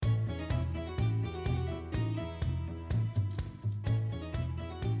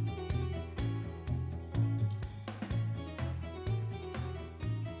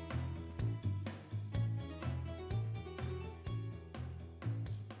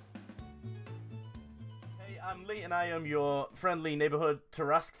I'm Lee, and I am your friendly neighborhood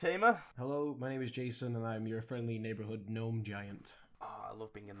Tarask tamer. Hello, my name is Jason, and I'm your friendly neighborhood gnome giant. Oh, I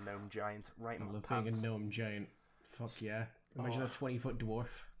love being a gnome giant. Right in I my love pants. being a gnome giant. Fuck yeah. Imagine a 20-foot dwarf.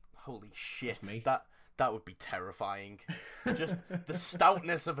 Holy shit. That's me. That would be terrifying. Just the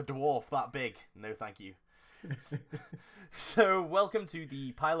stoutness of a dwarf that big. No, thank you. So, welcome to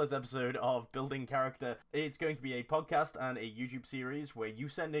the pilot episode of Building Character. It's going to be a podcast and a YouTube series where you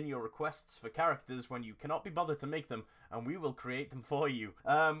send in your requests for characters when you cannot be bothered to make them, and we will create them for you.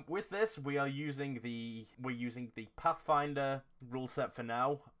 With this, we're using the Pathfinder rule set for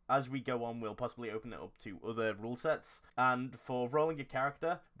now. As we go on, we'll possibly open it up to other rule sets. And for rolling a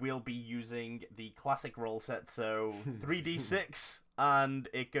character, we'll be using the classic roll set, so 3d6, and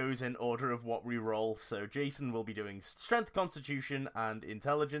it goes in order of what we roll. So Jason will be doing Strength, Constitution, and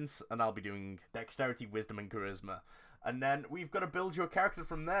Intelligence, and I'll be doing Dexterity, Wisdom, and Charisma. And then we've got to build your character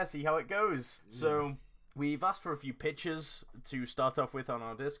from there, see how it goes. So we've asked for a few pictures to start off with on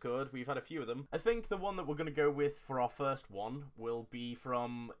our Discord. We've had a few of them. I think the one that we're going to go with for our first one will be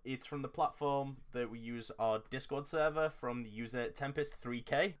from the platform that we use our Discord server, from the user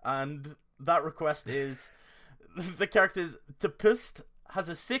Tempest3K. And that request is the character's Tempest has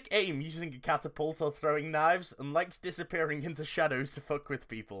a sick aim using a catapult or throwing knives and likes disappearing into shadows to fuck with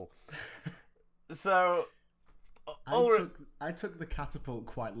people. So I took the catapult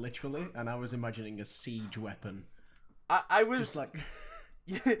quite literally, and I was imagining a siege weapon. I was just like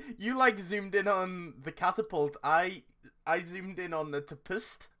you like zoomed in on the catapult. I zoomed in on the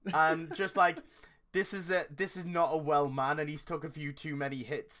Tempest, and just like this is not a well man, and he's took a few too many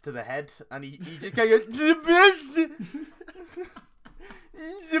hits to the head, and he just kind of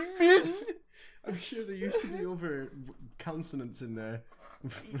I'm sure there used to be over consonants in there.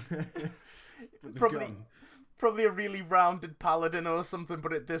 Probably a really rounded paladin or something,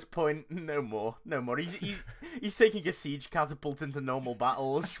 but at this point, no more. He's taking a siege catapult into normal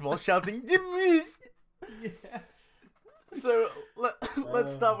battles while shouting, "Yes!" So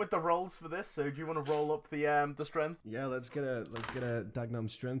let's start with the rolls for this. So do you want to roll up the strength? Yeah, let's get a Dagnam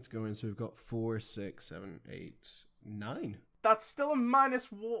strength going. So we've got 4, 6, 7, 8, 9. That's still a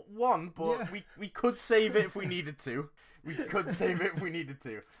 -1, but yeah. we could save it if we needed to. Let's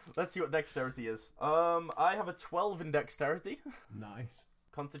see what dexterity is. I have a 12 in dexterity. Nice.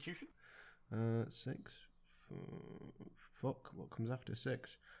 Constitution? 6. Fuck, what comes after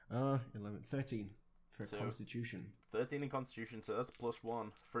 6? 11, 13 for Constitution. 13 in Constitution, so that's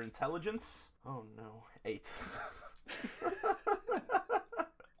 +1. For Intelligence? Oh no, 8.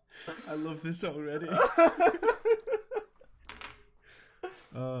 I love this already.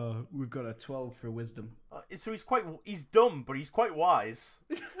 We've got a 12 for Wisdom. So he's dumb, but he's quite wise.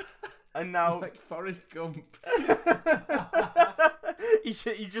 And now he's like Forrest Gump. he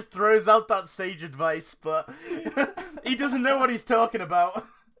just throws out that sage advice, but he doesn't know what he's talking about.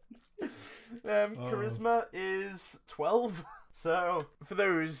 Charisma is 12. So for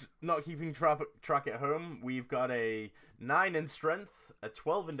those not keeping track at home, we've got a 9 in strength, a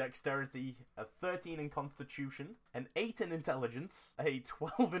 12 in dexterity, a 13 in constitution, an 8 in intelligence, a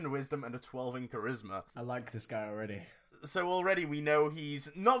 12 in wisdom, and a 12 in charisma. I like this guy already. So already we know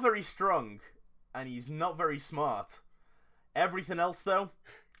he's not very strong, and he's not very smart. Everything else, though,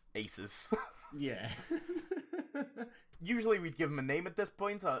 aces. Yeah. Usually we'd give him a name at this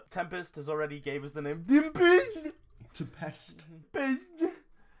point. Tempest has already gave us the name Tempest. To pest. Pest.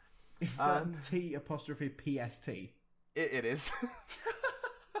 Is that T''PST? It is.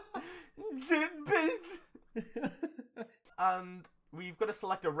 And we've got to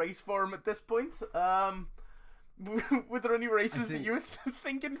select a race for him at this point. Were there any races that you were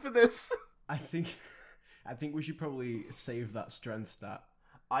thinking for this? I think we should probably save that strength stat.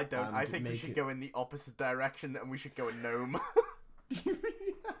 I don't. I think we should go in the opposite direction, and we should go a gnome.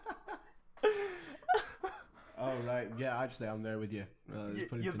 Oh right, yeah. Actually, I'm there with you. Just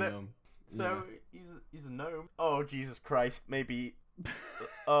put it to gnome. So he's a gnome. Oh Jesus Christ! Maybe.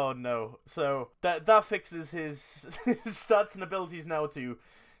 Oh no! So that fixes his stats and abilities now to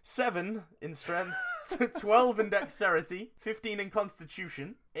 7 in strength, 12 in dexterity, 15 in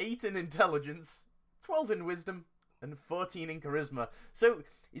constitution, 8 in intelligence, 12 in wisdom, and 14 in charisma. So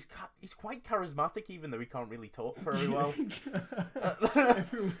he's quite charismatic, even though he can't really talk very well.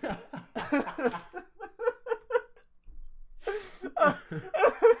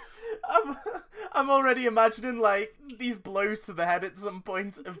 I'm already imagining like these blows to the head at some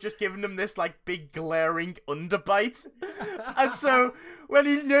point have just given him this like big glaring underbite, and so when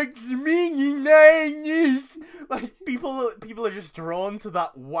he looks at me, like people are just drawn to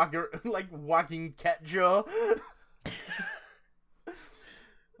that wagging cat jaw.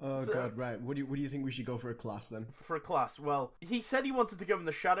 Oh god, right. What do you think we should go for a class then? For a class, well, he said he wanted to go in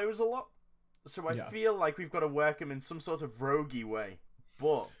the shadows a lot, so I feel like we've got to work him in some sort of roguey way.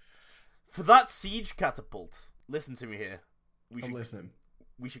 But for that siege catapult, listen to me here. I'm listening.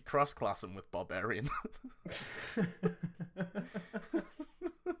 We should cross-class him with Barbarian.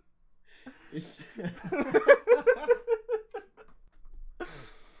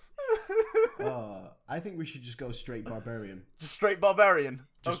 I think we should just go straight Barbarian. Just straight Barbarian?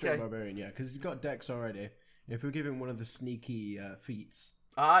 Just straight Barbarian, yeah. Because he's got Dex already. If we give him one of the sneaky feats.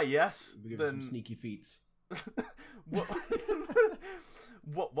 Ah, yes. We give him some sneaky feats.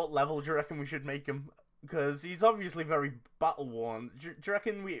 What level do you reckon we should make him? Because he's obviously very battle-worn. Do you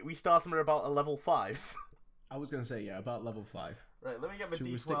reckon we start him at about a level 5? I was going to say, yeah, about level 5. Right, let me get my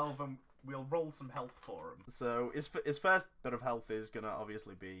D12 and we'll roll some health for him. So his first bit of health is going to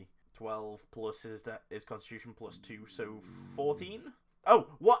obviously be 12 plus his constitution plus 2, so 14? Oh,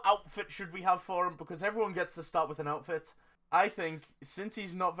 what outfit should we have for him? Because everyone gets to start with an outfit. I think, since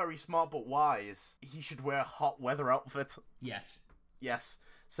he's not very smart but wise, he should wear a hot weather outfit. Yes.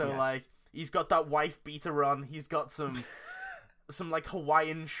 So, like, he's got that wife beater on, he's got some like,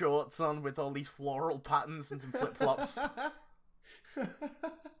 Hawaiian shorts on with all these floral patterns and some flip-flops.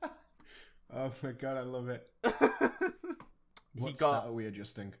 Oh my god, I love it. What stat are we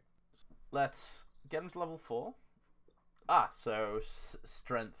adjusting? Let's get him to level 4. So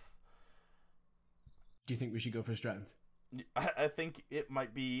strength. Do you think we should go for strength? I think it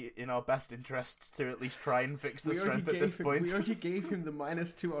might be in our best interests to at least try and fix the strength at this point. We already gave him the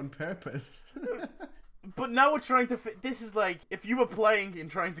 -2 on purpose. But now we're trying to this is like, if you were playing and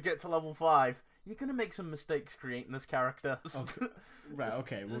trying to get to level 5, you're going to make some mistakes creating this character. Okay. Right,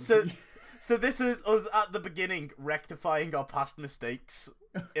 okay. Well, so this is us at the beginning rectifying our past mistakes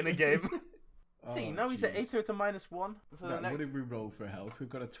in a game. See, now he's at 8, so it's a -1 for the next. What did we roll for health? We've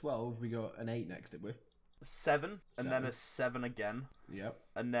got a 12, we got an 8 next, did we? 7, and then a 7 again. Yep.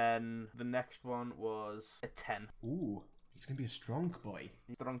 And then the next one was a 10. Ooh, he's going to be a strong boy.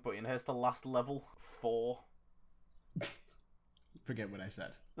 Strong boy, and here's the last level, 4. Forget what I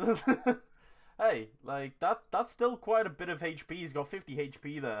said. Hey, like, that's still quite a bit of HP. He's got 50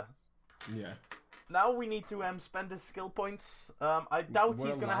 HP there. Yeah. Now we need to spend his skill points. I doubt he's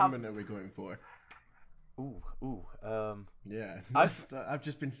going to have... What alignment are we going for? Yeah. I've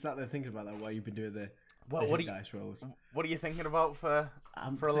just been sat there thinking about that while you've been doing the dice rolls. What are you thinking about for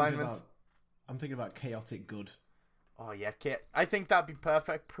alignment? I'm thinking about chaotic good. Oh yeah, I think that'd be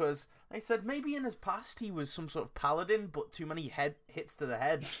perfect because I said maybe in his past he was some sort of paladin, but too many hits to the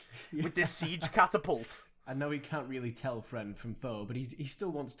head with this siege catapult. I know he can't really tell friend from foe, but he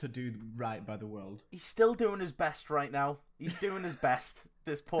still wants to do right by the world. He's still doing his best right now. He's doing his best.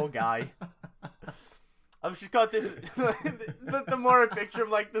 This poor guy. I've just got this. The more I picture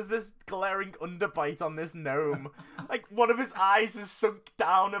him, like, there's this glaring underbite on this gnome. Like, one of his eyes is sunk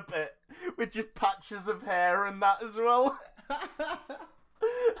down a bit, with just patches of hair and that as well.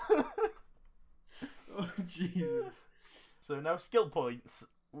 Oh, Jesus. So now skill points.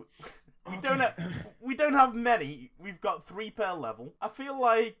 We don't have many. We've got 3 per level. I feel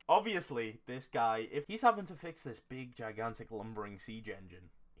like, obviously, this guy, if he's having to fix this big, gigantic, lumbering siege engine,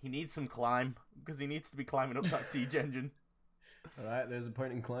 he needs some climb, because he needs to be climbing up that siege engine. Alright, there's a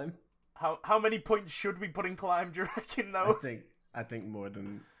point in climb. How many points should we put in climb, do you reckon, though? I think more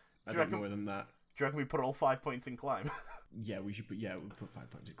than that. Do you reckon we put all 5 points in climb? Yeah, we'll put 5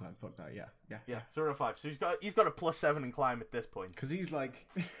 points in climb. Fuck that, yeah. So we're at 5. So he's got a +7 in climb at this point. Because he's like...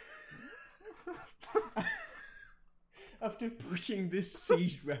 After pushing this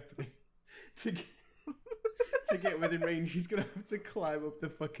siege weapon to get within range, he's gonna have to climb up the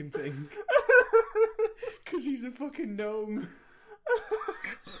fucking thing. Because he's a fucking gnome.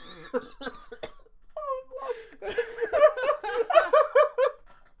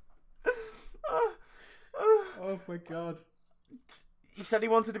 Oh my god. He said he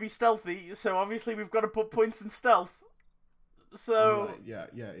wanted to be stealthy, so obviously we've got to put points in stealth. So right, yeah.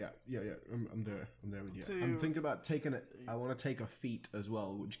 I'm there with you. I'm thinking about taking it. I want to take a feat as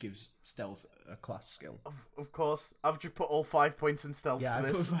well, which gives stealth a class skill. Of course, I've just put all 5 points in stealth. Yeah, for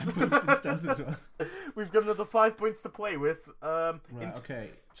I this. put 5 points in stealth as well. We've got another 5 points to play with. Right.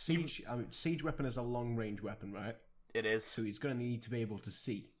 Okay. Siege weapon is a long range weapon, right? It is. So he's going to need to be able to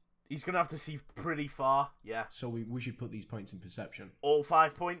see. He's going to have to see pretty far. Yeah. So we should put these points in perception. All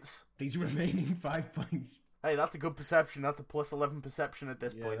 5 points. These remaining 5 points. Hey, that's a good perception. That's a +11 perception at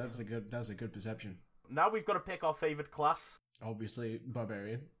this point. Yeah, that's a good perception. Now we've got to pick our favourite class. Obviously,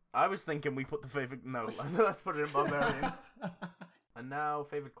 Barbarian. I was thinking we put the favourite... No, let's put it in Barbarian. And now,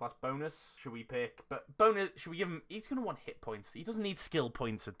 favorite class bonus. Should we pick? But bonus, should we give him? He's going to want hit points. He doesn't need skill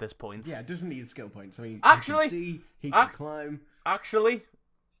points at this point. Yeah, it doesn't need skill points. I mean, actually, he can see, he can climb. Actually,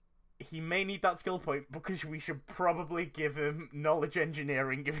 he may need that skill point because we should probably give him knowledge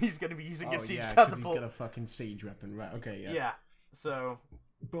engineering if he's going to be using a siege catapult. He's got a fucking siege weapon, right? Okay, yeah. Yeah. So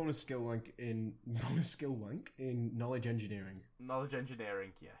bonus skill rank in knowledge engineering. Knowledge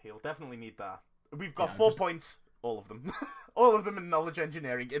engineering, yeah, he'll definitely need that. We've got 4 points, all of them, all of them in knowledge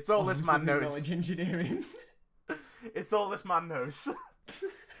engineering. It's all this man knows. Knowledge engineering. It's all this man knows.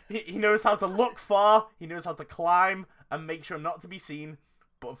 He knows how to look far. He knows how to climb and make sure not to be seen.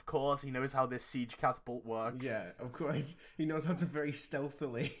 But of course, he knows how this siege catapult works. Yeah, of course. He knows how to very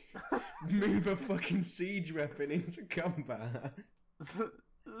stealthily move a fucking siege weapon into combat.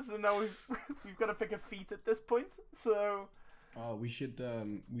 So now we've got to pick a feat at this point. So we should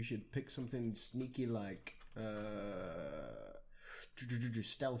pick something sneaky like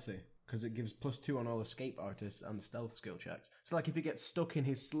stealthy, because it gives +2 on all escape artists and stealth skill checks. So like if he gets stuck in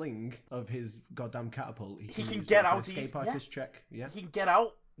his sling of his goddamn catapult, he can get out. Escape artist check. Yeah, he can get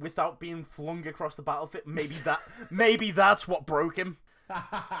out without being flung across the battlefield. Maybe that's what broke him.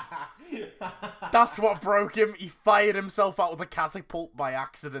 That's what broke him. He fired himself out of the catapult by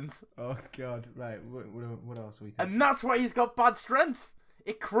accident. Oh god! Right. What else are we? And that's why he's got bad strength.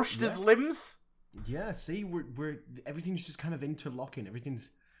 It crushed his limbs. Yeah. See, we're everything's just kind of interlocking.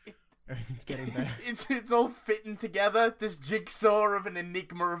 Everything's getting better. It's all fitting together. This jigsaw of an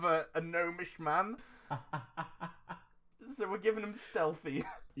enigma of a gnomish man. So we're giving him stealthy.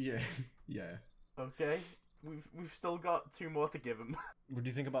 Yeah. Okay. We've still got 2 more to give him. What do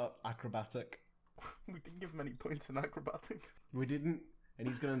you think about acrobatic? We didn't give him any points in acrobatic. We didn't, and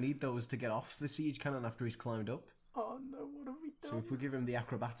he's gonna need those to get off the siege cannon after he's climbed up. Oh no! What have we done? So if we give him the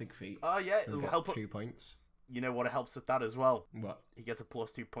acrobatic feat, it'll help 2 points. You know what helps with that as well? What? He gets a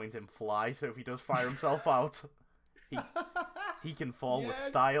 +2 point in fly, so if he does fire himself out, he can fall with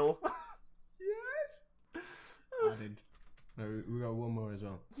style. Yes! Added. No, we got 1 more as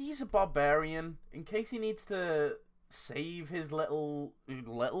well. He's a barbarian. In case he needs to save his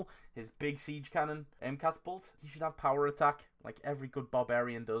his big siege cannon catapult, he should have power attack, like every good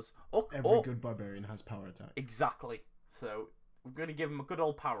barbarian does. Every good barbarian has power attack. Exactly. So we're going to give him a good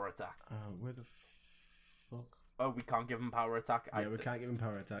old power attack. Where the fuck? Oh, we can't give him power attack. Yeah, we can't give him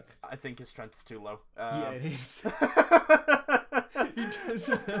power attack. I think his strength is too low. Yeah, it is. He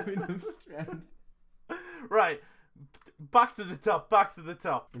doesn't have enough strength. Right. Back to the top.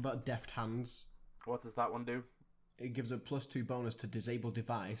 What about deft hands? What does that one do? It gives a +2 bonus to disable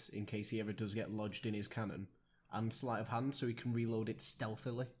device in case he ever does get lodged in his cannon, and sleight of hand so he can reload it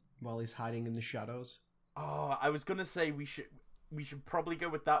stealthily while he's hiding in the shadows. Oh, I was gonna say we should probably go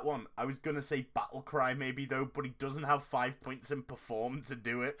with that one. I was gonna say battle cry maybe though, but he doesn't have 5 points in perform to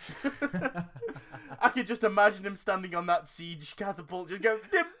do it. I could just imagine him standing on that siege catapult, just going,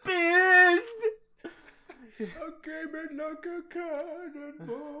 "The beast!" I came in like a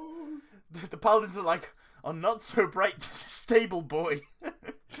cannonball. The paladins are like, "Oh, not so bright, stable boy.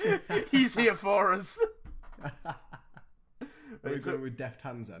 He's here for us." We're going with deft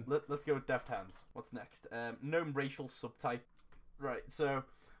hands then. Let's go with deft hands. What's next? Gnome racial subtype. Right, so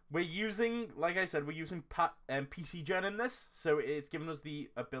we're using, like I said, PC Gen in this, so it's given us the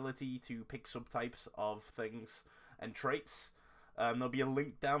ability to pick subtypes of things and traits. There'll be a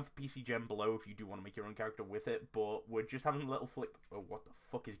link down for PC Gen below if you do want to make your own character with it, but we're just having a little flick. Oh, what the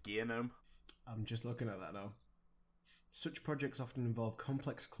fuck is Gear Gnome? I'm just looking at that now. Such projects often involve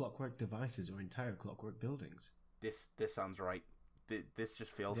complex clockwork devices or entire clockwork buildings. This sounds right. This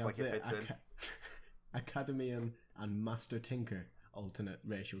just feels like it fits in. Academian and Master Tinker alternate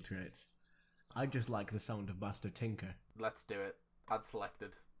racial traits. I just like the sound of Master Tinker. Let's do it. Add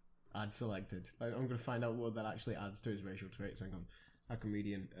selected. Add selected. I'm going to find out what that actually adds to his racial traits. Hang on.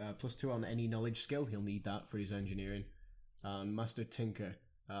 Academian. +2 on any knowledge skill. He'll need that for his engineering. Master Tinker.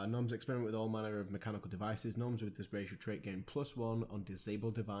 Gnomes experiment with all manner of mechanical devices. Gnomes with this racial trait gain +1 on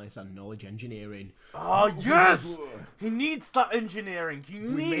disable device and knowledge engineering. Oh, yes! He needs that engineering. We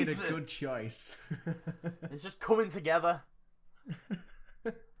made a good choice. It's just coming together.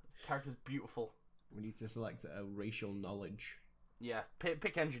 Character's beautiful. We need to select a racial knowledge. Yeah,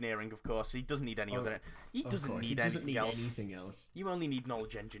 pick engineering, of course. He doesn't need any other. He doesn't need anything else. You only need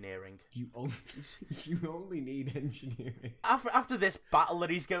knowledge engineering. You only need engineering. After this battle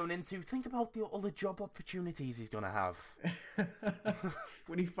that he's going into, think about all the job opportunities he's gonna have.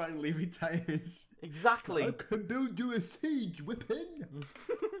 When he finally retires. Exactly. I can build you a siege weapon.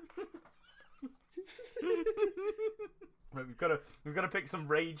 Right, we've got to pick some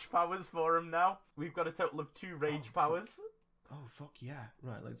rage powers for him now. We've got a total of 2 rage powers. Oh, fuck yeah.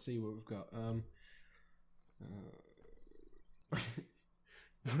 Right, let's see what we've got.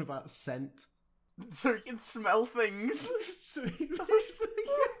 What about scent? So he can smell things. So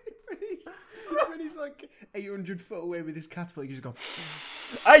when he's like 800 foot away with his catapult, he just go,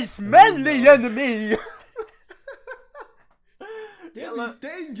 I smell the enemy! there is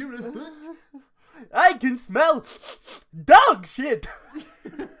danger afoot. I can smell dog shit!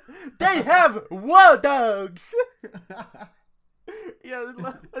 They have war dogs! Yeah,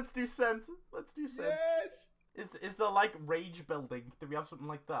 let's do scent. Let's do scent. Yes! Is there like rage building? Do we have something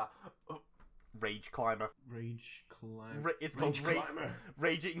like that? Oh, rage climber. Rage climber. It's Rage called climber.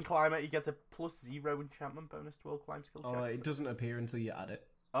 Raging climber. He gets a +0 enchantment bonus to all climb skill checks. Oh, it doesn't appear until you add it.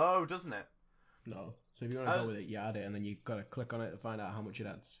 Oh, doesn't it? No. So if you want to go with it, you add it, and then you gotta click on it to find out how much it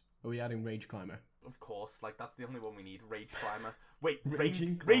adds. Are we adding Rage Climber? Of course, like that's the only one we need. Rage climber. Wait,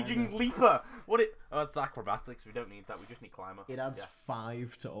 Raging raging leaper. What it? Oh, it's acrobatics. We don't need that. We just need climber. It adds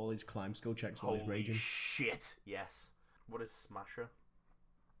 5 to all his climb skill checks while he's raging. Shit. Yes. What is Smasher?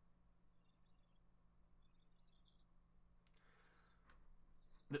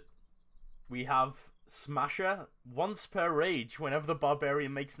 We have Smasher. Once per rage, whenever the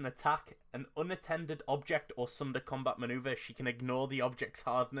Barbarian makes an attack, an unattended object or sunder combat maneuver, she can ignore the object's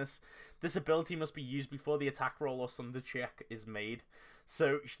hardness. This ability must be used before the attack roll or sunder check is made,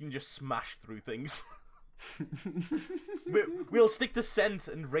 so she can just smash through things. We'll stick to scent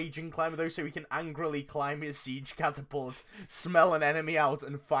and raging climber though, so he can angrily climb his siege catapult, smell an enemy out,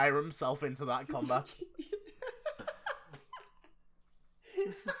 and fire himself into that combat.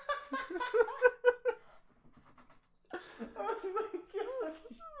 Oh my god!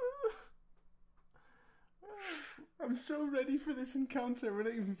 I'm so ready for this encounter. We're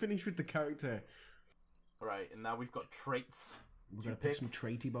not even finished with the character. Right, and now we've got traits. We're gonna pick some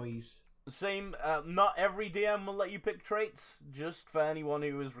traity boys. Same, not every DM will let you pick traits, just for anyone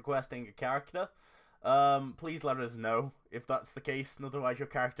who is requesting a character. Please let us know if that's the case, and otherwise your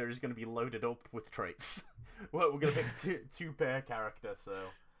character is going to be loaded up with traits. We're going to pick two per character, so...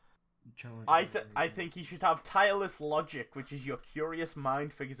 I think you should have tireless logic, which is your curious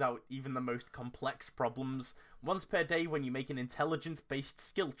mind figures out even the most complex problems. Once per day when you make an intelligence-based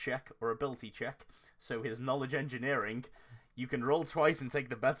skill check or ability check, so his knowledge engineering, you can roll twice and take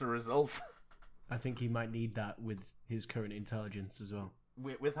the better result. I think he might need that with his current intelligence as well.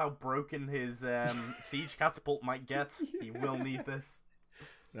 With how broken his siege catapult might get, he will need this.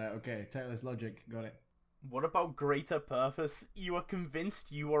 Right, okay, tireless logic, got it. What about greater purpose? You are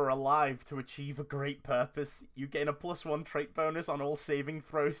convinced you are alive to achieve a great purpose. You gain a +1 trait bonus on all saving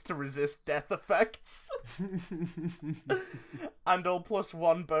throws to resist death effects. And all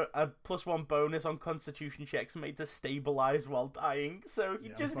 +1 bonus on constitution checks made to stabilize while dying. So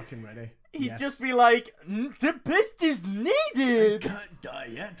I'm fucking ready. He'd just be like, the best is needed! I can't die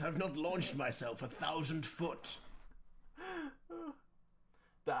yet. I've not launched myself 1,000 foot.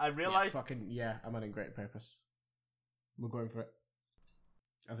 That I realised... I'm adding great purpose. We're going for it.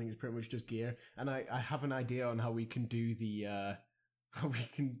 I think it's pretty much just gear. And I have an idea on how we can do the, how we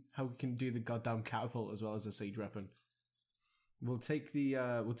can do the goddamn catapult as well as a siege weapon. We'll take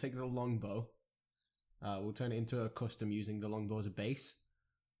the longbow. We'll turn it into a custom using the longbow as a base.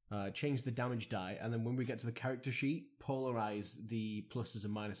 Change the damage die, and then when we get to the character sheet, polarize the pluses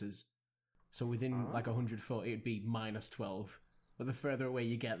and minuses. So within like 100 foot, it'd be -12. But the further away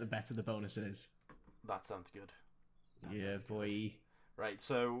you get, the better the bonus is. That sounds good. Yeah, boy. Right,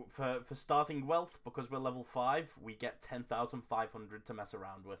 so for starting wealth, because we're level 5, we get 10,500 to mess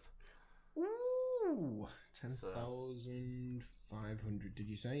around with. Ooh, 10,500. Did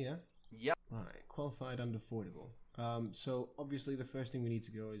you say? Yeah. Yep. Right, qualified and affordable. So obviously the first thing we need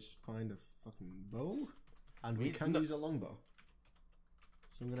to go is find a fucking bow, and we can use a longbow.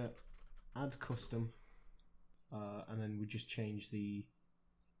 So I'm gonna add custom. And then we just change the...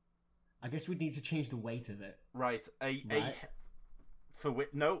 I guess we'd need to change the weight of it. Right.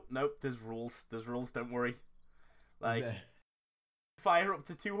 No, there's rules. There's rules, don't worry. Like, fire up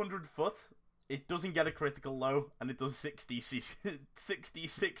to 200 foot, it doesn't get a critical low, and it does 66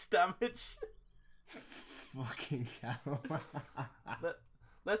 damage. Fucking hell.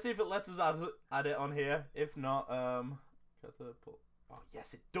 Let's see if it lets us add it on here. If not, oh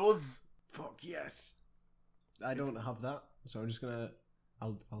yes, it does. Fuck yes. I don't have that, so I'm just gonna...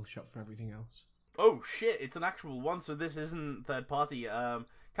 I'll shop for everything else. Oh shit, it's an actual one, so this isn't third party.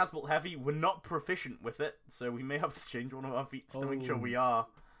 Catapult Heavy, we're not proficient with it, so we may have to change one of our feats to make sure we are.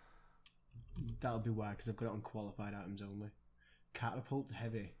 That'll be why, because I've got it on qualified items only. Catapult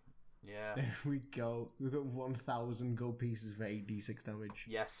Heavy. Yeah. There we go. We've got 1,000 gold pieces for 8d6 damage.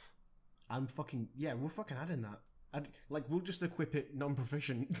 Yes. We're fucking adding that. We'll just equip it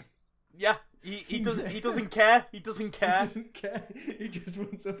non-proficient. Yeah, he doesn't care. He doesn't care. He doesn't care. He just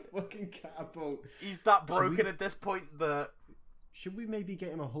wants a fucking catapult. He's that broken at this point that... Should we maybe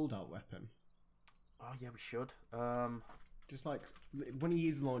get him a holdout weapon? Oh, yeah, we should. Just like, when he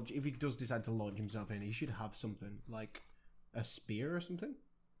is launch, if he does decide to launch himself in, he should have something, like a spear or something?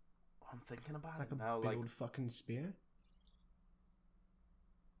 I'm thinking about Like it now. a big old fucking spear?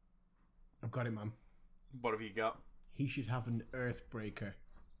 I've got it, man. What have you got? He should have an Earthbreaker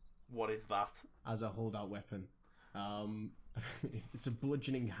What is that? as a holdout weapon. It's a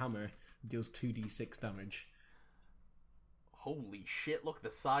bludgeoning hammer, deals 2d6 damage. Holy shit, look at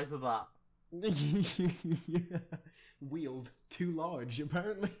the size of that. Yeah. Wield too large,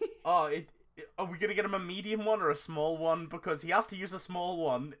 apparently. Oh, are we gonna get him a medium one or a small one? Because he has to use a small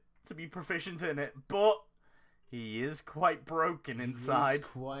one to be proficient in it, but he is quite broken inside. He's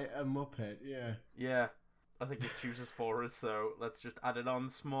quite a muppet, yeah. Yeah, I think it chooses for us, so let's just add it on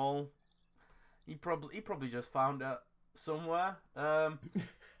small. He probably just found it somewhere.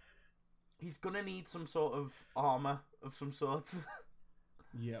 He's gonna need some sort of armor of some sort.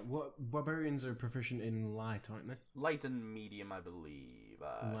 Yeah, what barbarians are proficient in light, aren't they? Light and medium, I believe.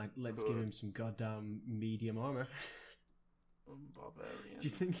 Let's give him some goddamn medium armor. Barbarian. Do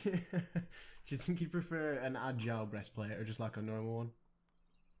you think he'd prefer an agile breastplate or just like a normal one?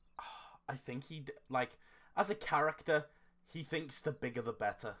 I think as a character, he thinks the bigger the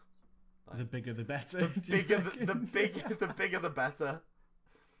better. The bigger the better. The bigger the better.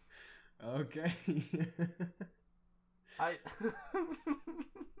 Okay.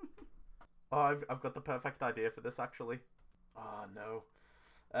 I've got the perfect idea for this actually. Oh no.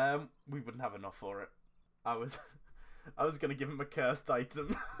 We wouldn't have enough for it. I was gonna give him a cursed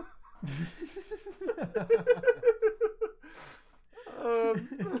item.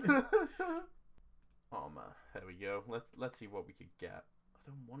 Armor. There we go. Let's see what we could get. I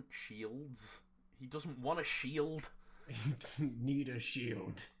don't want shields. He doesn't want a shield. He doesn't need a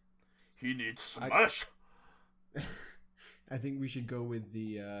shield. He needs smash. I think we should go with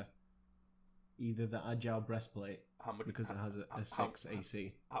the either the agile breastplate because it has a 6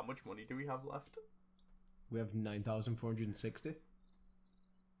 AC. How much money do we have left? We have 9,460.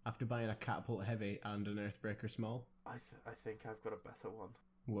 After buying a catapult heavy and an earthbreaker small. I think I've got a better one.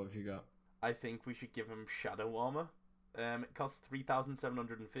 What have you got? I think we should give him shadow armor. It costs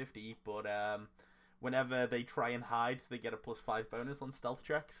 3,750, but whenever they try and hide, they get a +5 bonus on stealth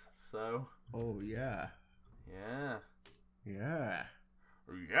checks. So. Oh yeah. Yeah. Yeah.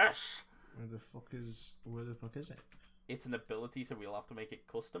 Yes. Where the fuck is it? It's an ability, so we'll have to make it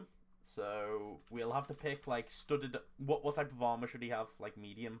custom. So we'll have to pick like studded. What type of armor should he have? Like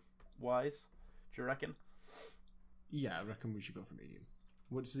medium wise? Do you reckon? Yeah, I reckon we should go for medium.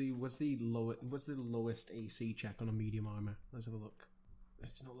 What's the lowest AC check on a medium armor? Let's have a look.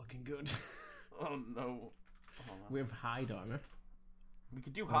 It's not looking good. Oh no. We have hide armor. We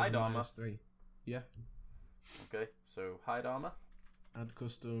could do hide armor. -3. Yeah. Okay, so hide armor. Add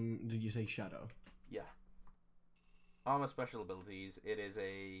custom. Did you say shadow? Yeah. Armor special abilities. It is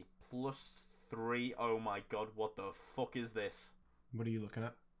a +3. Oh my god, what the fuck is this? What are you looking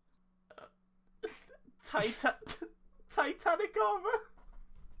at? Titanic armor.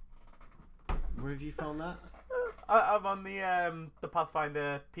 Where have you found that? I'm on the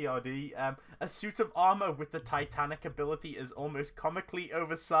Pathfinder PRD. A suit of armor with the Titanic ability is almost comically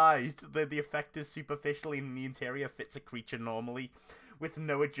oversized. The effect is superficially and the interior fits a creature normally, with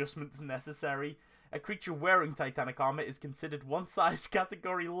no adjustments necessary. A creature wearing Titanic armor is considered one size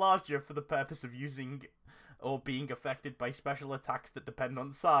category larger for the purpose of using or being affected by special attacks that depend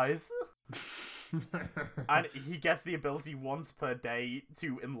on size. And he gets the ability once per day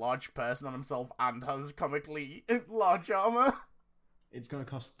to enlarge person on himself and has comically large armor. It's going to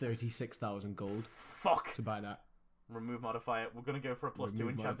cost 36,000 gold. Fuck. To buy that. Remove modifier. We're going to go for a +2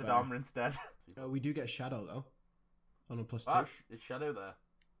 enchanted modifier. armor instead. We do get shadow though. On a +2. Is shadow there?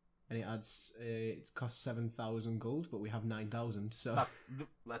 And it adds, it costs 7,000 gold, but we have 9,000, so...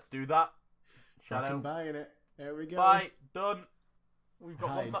 Let's do that. Shadow. Fucking buying it. There we go. Bye. Done. We've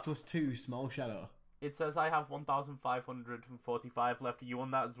got Hide +2 small shadow. It says I have 1,545 left. Are you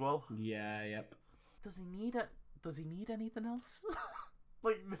on that as well? Yeah, yep. Does he need it? Does he need anything else?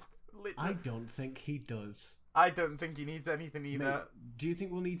 I don't think he does. I don't think he needs anything either. Mate, do you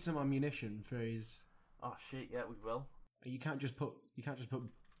think we'll need some ammunition for his... Oh shit, yeah, we will. You can't just put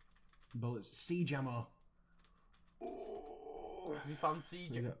bullets. Siege ammo. We found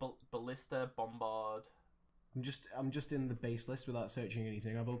siege, ballista, bombard. I'm just in the base list without searching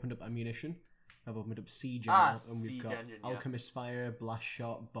anything. I've opened up ammunition. I've opened up siege ammo, and we've got engine, alchemist fire, blast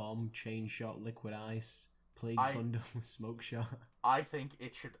shot, bomb, chain shot, liquid ice, Plague bundle, smoke shot. I think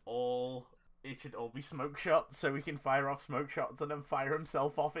it should all be smoke shots, so we can fire off smoke shots and then fire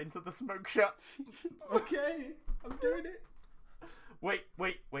himself off into the smoke shot. Okay, I'm doing it. Wait.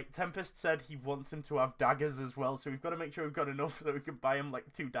 Tempest said he wants him to have daggers as well, so we've got to make sure we've got enough so we can buy him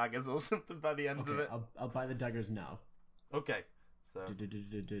like 2 daggers or something by the end of it. I'll buy the daggers now. Okay, so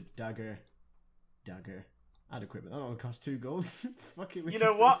dagger. Add equipment. That only costs 2 gold. Fuck it, we you can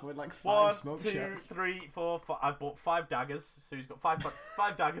know still what? afford like 5 1, smoke 2, shots. 3, 4, 5. I bought 5 daggers, so he's got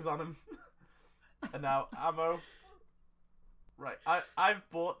 5 daggers on him. And now ammo. Right, I've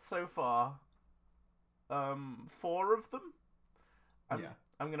bought so far 4 of them.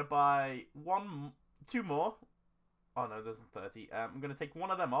 I'm gonna buy 2 more. Oh no, there's 30. I'm gonna take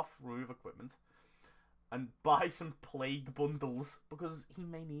one of them off, remove equipment, and buy some plague bundles because he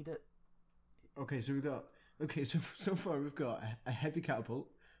may need it. Okay, so so far we've got a heavy catapult,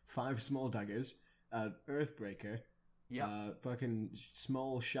 5 small daggers, an earthbreaker, fucking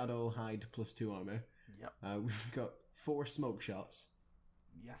small shadow hide +2 armor. Yep. We've got 4 smoke shots.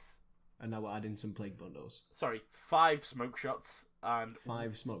 Yes. And now we're adding some plague bundles. Sorry, 5 smoke shots and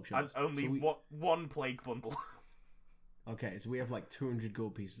 5 smoke shots. And only one plague bundle. Okay, so we have like 200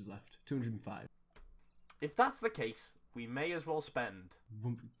 gold pieces left. 205. If that's the case, we may as well spend...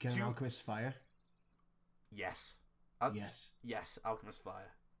 Get an alchemist fire? Yes. Yes. Yes, alchemist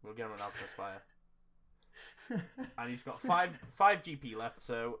fire. We'll get him an alchemist fire. And he's got 5 GP left,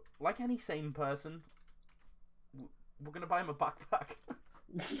 so like any sane person, we're going to buy him a backpack.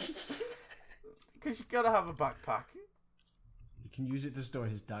 Because you got to have a backpack. You can use it to store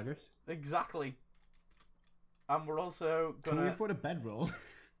his daggers. Exactly. And we're also going to... Can we afford a bedroll?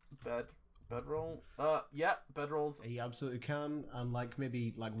 Bedroll? Yeah, bedrolls. He absolutely can, and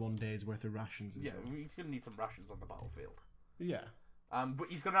maybe 1 day's worth of rations. Yeah, he's going to need some rations on the battlefield. Yeah. But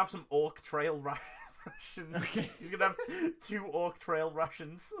he's going to have some Orc Trail rations. Okay. He's going to have 2 Orc Trail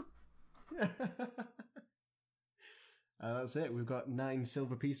rations. That's it. We've got 9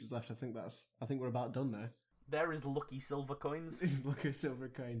 silver pieces left. I think we're about done now. There is lucky silver coins. These lucky silver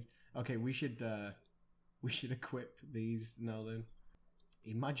coins. Okay, we should equip these now then.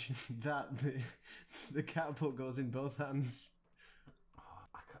 Imagine that the catapult goes in both hands. Oh,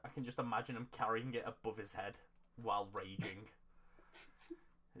 I can just imagine him carrying it above his head while raging.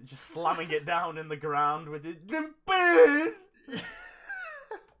 Just slamming it down in the ground with his...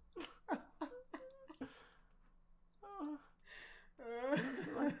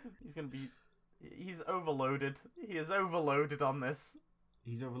 He's overloaded. He is overloaded on this.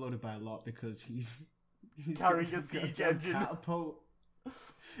 He's overloaded by a lot because he's carrying a siege engine. Catapult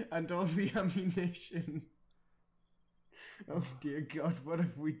and all the ammunition. Oh dear God, what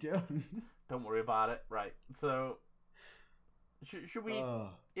have we done? Don't worry about it. Right, so should we?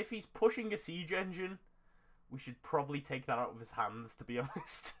 If he's pushing a siege engine, we should probably take that out of his hands. To be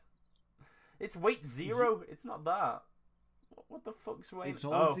honest, it's weight 0. It's not that. What the fuck's weight? It's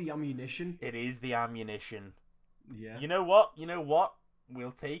all of the ammunition. It is the ammunition. Yeah. You know what?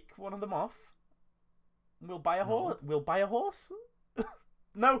 We'll take one of them off. We'll buy a horse. We'll buy a horse.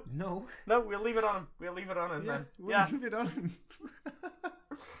 No. We'll leave it on him. We'll leave it on him then. Leave it on him.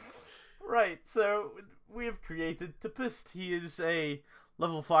 Right. So we have created Tempest. He is a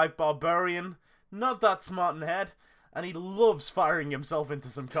level 5 barbarian. Not that smart in head, and he loves firing himself into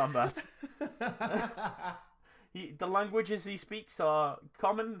some combat. The languages he speaks are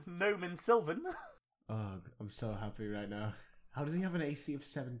Common, Gnome, and Sylvan. Oh, I'm so happy right now. How does he have an AC of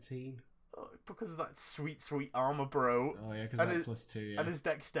 17? Oh, because of that sweet armor, bro. Oh yeah, because that +2, yeah. And his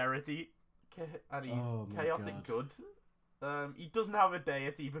dexterity. And he's chaotic God. good. He doesn't have a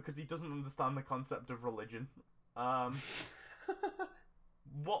deity because he doesn't understand the concept of religion.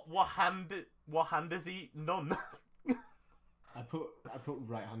 What hand is he? None. I put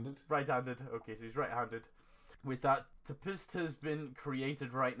right-handed. Right-handed. Okay, so he's right-handed. With that, Tempest has been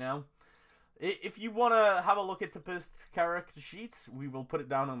created right now. If you want to have a look at Tempest's character sheet, we will put it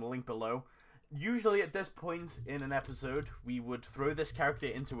down on the link below. Usually at this point in an episode, we would throw this character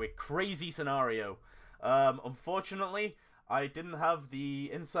into a crazy scenario. Unfortunately, I didn't have the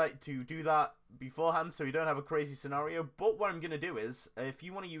insight to do that beforehand, so we don't have a crazy scenario. But what I'm going to do is, if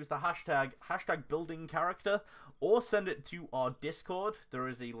you want to use the hashtag building character, or send it to our Discord, there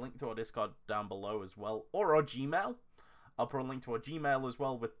is a link to our Discord down below as well, or our Gmail. I'll put a link to our Gmail as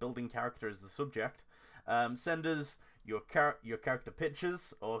well with building character as the subject. Send us your character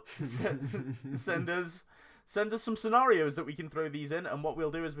pictures, or send us some scenarios that we can throw these in. And what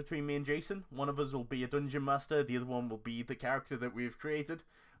we'll do is, between me and Jason, one of us will be a dungeon master, the other one will be the character that we've created.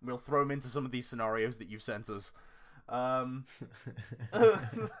 We'll throw them into some of these scenarios that you've sent us.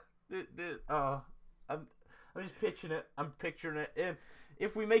 I'm just picturing it. I'm picturing it.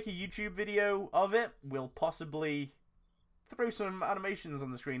 If we make a YouTube video of it, we'll possibly throw some animations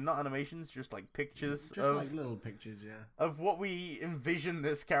on the screen. Not animations, just like pictures. Just like little pictures, yeah. Of what we envision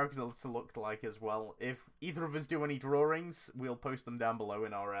this character to look like as well. If either of us do any drawings, we'll post them down below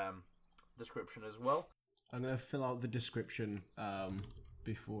in our description as well. I'm gonna fill out the description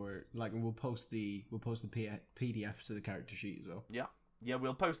before, like, we'll post the PDF to the character sheet as well. Yeah,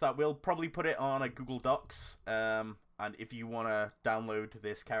 we'll post that. We'll probably put it on a Google Docs. And if you want to download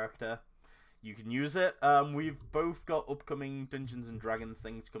this character, you can use it. We've both got upcoming Dungeons and Dragons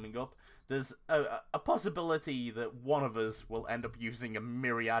things coming up. There's a possibility that one of us will end up using a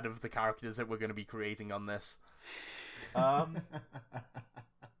myriad of the characters that we're going to be creating on this.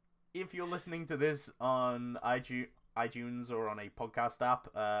 If you're listening to this on iTunes or on a podcast app,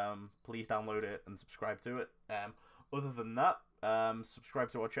 please download it and subscribe to it. Other than that,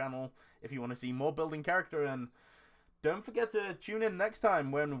 subscribe to our channel if you want to see more building character, and don't forget to tune in next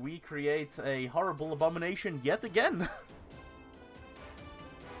time when we create a horrible abomination yet again.